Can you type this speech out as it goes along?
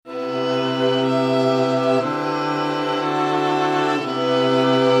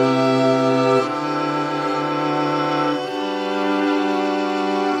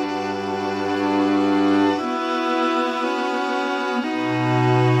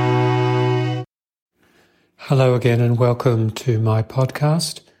Hello again and welcome to my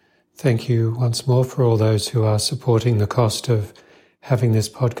podcast. Thank you once more for all those who are supporting the cost of having this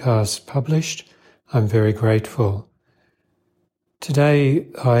podcast published. I'm very grateful. Today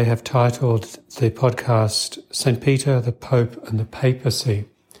I have titled the podcast St. Peter, the Pope and the Papacy.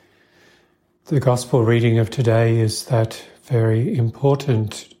 The Gospel reading of today is that very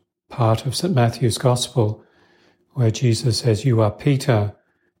important part of St. Matthew's Gospel where Jesus says, "You are Peter,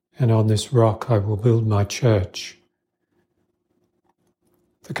 and on this rock I will build my church."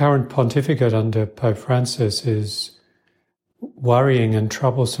 The current pontificate under Pope Francis is worrying and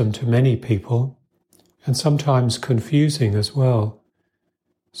troublesome to many people, and sometimes confusing as well.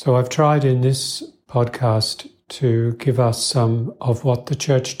 So I've tried in this podcast to give us some of what the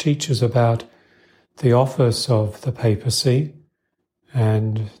Church teaches about the office of the papacy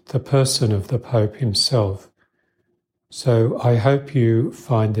and the person of the Pope himself. So I hope you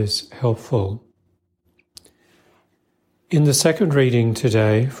find this helpful. In the second reading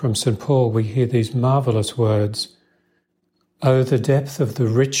today from St. Paul, we hear these marvellous words, "Oh, the depth of the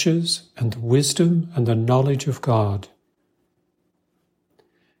riches and the wisdom and the knowledge of God."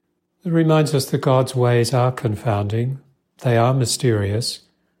 It reminds us that God's ways are confounding, they are mysterious,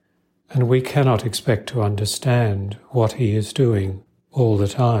 and we cannot expect to understand what He is doing all the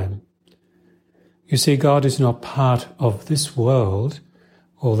time. You see, God is not part of this world,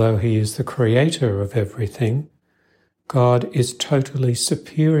 although He is the creator of everything. God is totally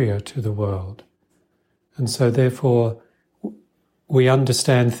superior to the world. And so therefore, we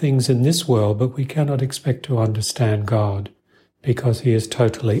understand things in this world, but we cannot expect to understand God because He is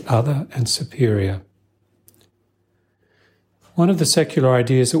totally other and superior. One of the secular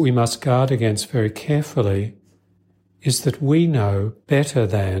ideas that we must guard against very carefully is that we know better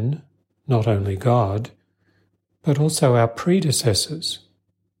than not only God, but also our predecessors.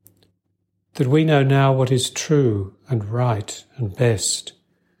 That we know now what is true and right and best.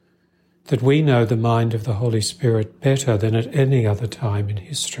 That we know the mind of the Holy Spirit better than at any other time in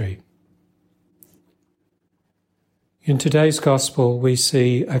history. In today's Gospel, we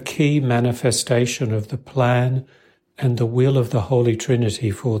see a key manifestation of the plan and the will of the Holy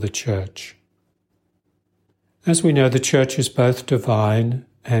Trinity for the Church. As we know, the Church is both divine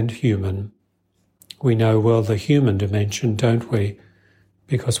and human. We know well the human dimension, don't we?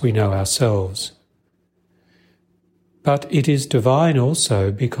 Because we know ourselves. But it is divine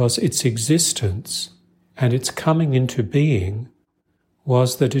also because its existence and its coming into being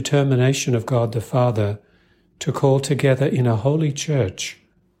was the determination of God the Father to call together in a holy church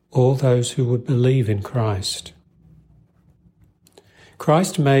all those who would believe in Christ.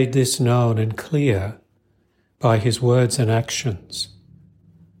 Christ made this known and clear by His words and actions.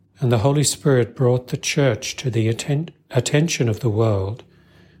 And the Holy Spirit brought the Church to the attention of the world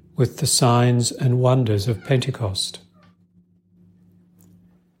with the signs and wonders of Pentecost.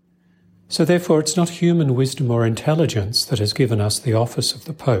 So therefore it's not human wisdom or intelligence that has given us the office of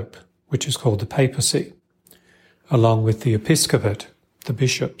the Pope, which is called the Papacy, along with the Episcopate, the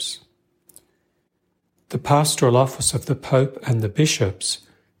bishops. The pastoral office of the Pope and the bishops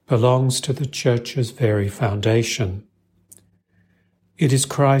belongs to the Church's very foundation. It is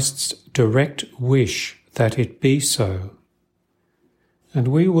Christ's direct wish that it be so, and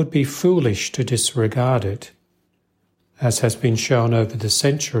we would be foolish to disregard it, as has been shown over the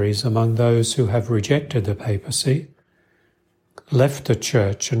centuries among those who have rejected the papacy, left the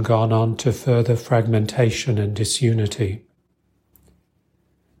Church and gone on to further fragmentation and disunity.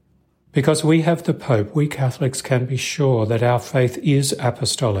 Because we have the Pope, we Catholics can be sure that our faith is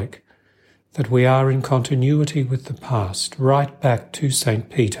apostolic, that we are in continuity with the past, right back to St.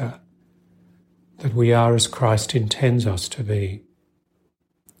 Peter, that we are as Christ intends us to be.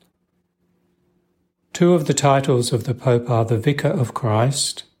 Two of the titles of the Pope are the Vicar of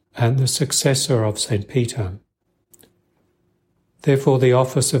Christ and the successor of St. Peter. Therefore, the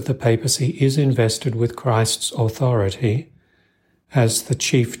office of the papacy is invested with Christ's authority as the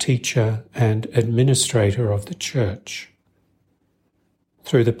chief teacher and administrator of the Church.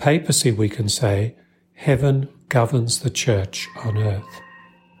 Through the papacy, we can say, heaven governs the Church on earth.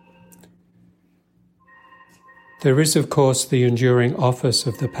 There is, of course, the enduring office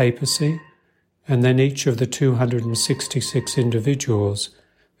of the papacy, and then each of the 266 individuals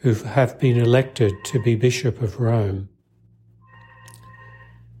who have been elected to be Bishop of Rome.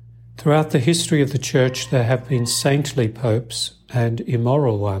 Throughout the history of the Church, there have been saintly popes and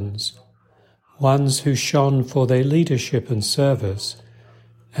immoral ones who shone for their leadership and service,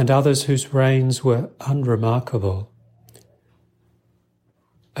 and others whose reigns were unremarkable.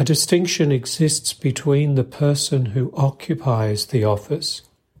 A distinction exists between the person who occupies the office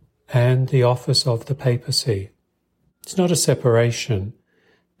and the office of the papacy. It's not a separation,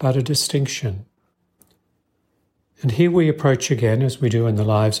 but a distinction. And here we approach again, as we do in the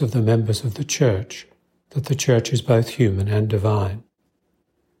lives of the members of the Church, that the Church is both human and divine.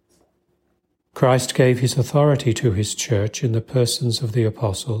 Christ gave his authority to his Church in the persons of the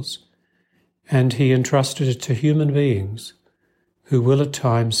apostles, and he entrusted it to human beings who will at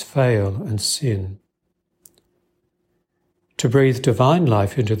times fail and sin. To breathe divine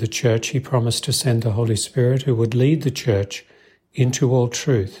life into the Church, he promised to send the Holy Spirit who would lead the Church into all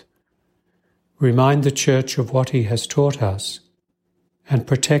truth, remind the Church of what he has taught us, and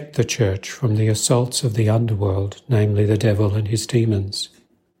protect the Church from the assaults of the underworld, namely the devil and his demons.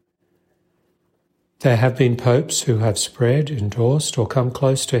 There have been popes who have spread, endorsed, or come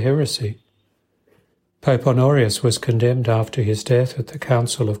close to heresy. Pope Honorius was condemned after his death at the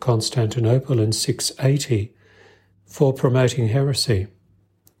Council of Constantinople in 680 for promoting heresy.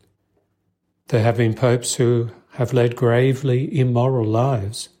 There have been popes who have led gravely immoral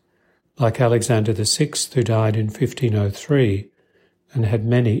lives, like Alexander VI, who died in 1503 and had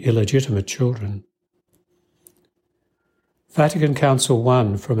many illegitimate children. Vatican Council I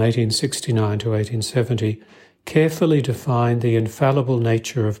from 1869 to 1870 carefully defined the infallible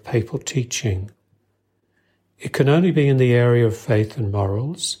nature of papal teaching. It can only be in the area of faith and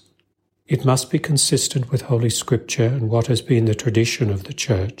morals. It must be consistent with Holy Scripture and what has been the tradition of the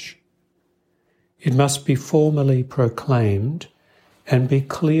Church. It must be formally proclaimed and be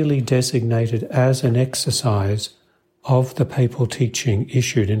clearly designated as an exercise of the papal teaching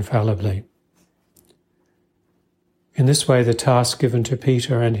issued infallibly. In this way, the task given to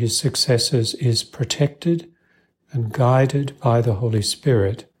Peter and his successors is protected and guided by the Holy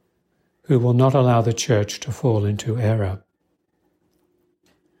Spirit, who will not allow the Church to fall into error.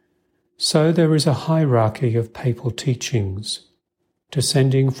 So there is a hierarchy of papal teachings,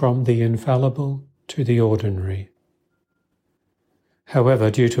 descending from the infallible to the ordinary. However,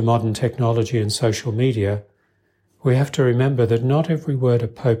 due to modern technology and social media, we have to remember that not every word a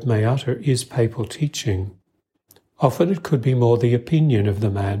pope may utter is papal teaching. Often it could be more the opinion of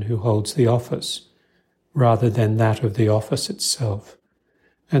the man who holds the office, rather than that of the office itself,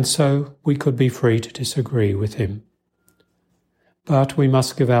 and so we could be free to disagree with him. But we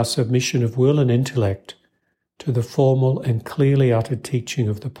must give our submission of will and intellect to the formal and clearly uttered teaching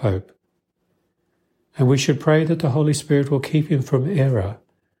of the Pope. And we should pray that the Holy Spirit will keep him from error,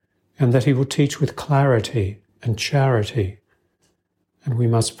 and that he will teach with clarity and charity. And we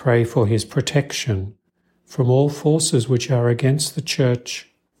must pray for his protection from all forces which are against the Church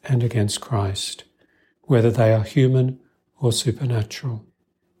and against Christ, whether they are human or supernatural.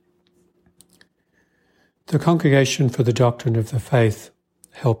 The Congregation for the Doctrine of the Faith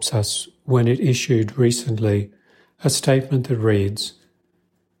helps us when it issued recently a statement that reads,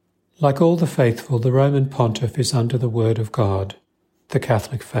 "Like all the faithful, the Roman Pontiff is under the Word of God, the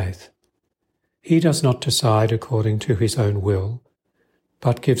Catholic faith. He does not decide according to his own will,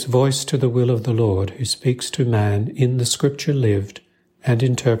 but gives voice to the will of the Lord, who speaks to man in the Scripture lived and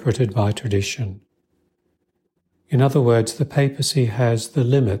interpreted by tradition." In other words, the papacy has the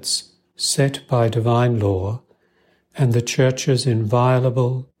limits set by divine law and the Church's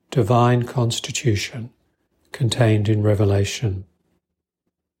inviolable divine constitution contained in Revelation.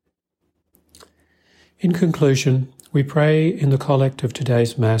 In conclusion, we pray in the collect of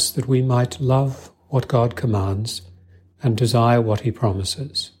today's Mass that we might love what God commands and desire what he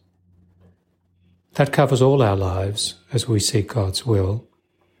promises. That covers all our lives as we seek God's will,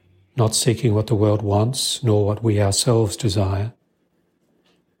 not seeking what the world wants nor what we ourselves desire.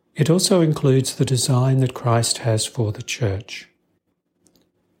 It also includes the design that Christ has for the Church.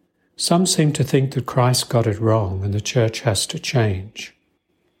 Some seem to think that Christ got it wrong and the Church has to change.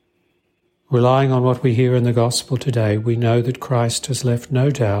 Relying on what we hear in the Gospel today, we know that Christ has left no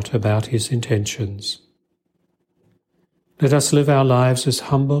doubt about his intentions. Let us live our lives as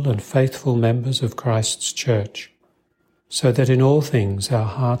humble and faithful members of Christ's Church, so that in all things our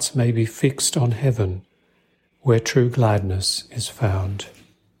hearts may be fixed on heaven, where true gladness is found.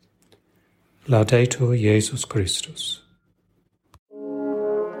 Laudetur Jesus Christus.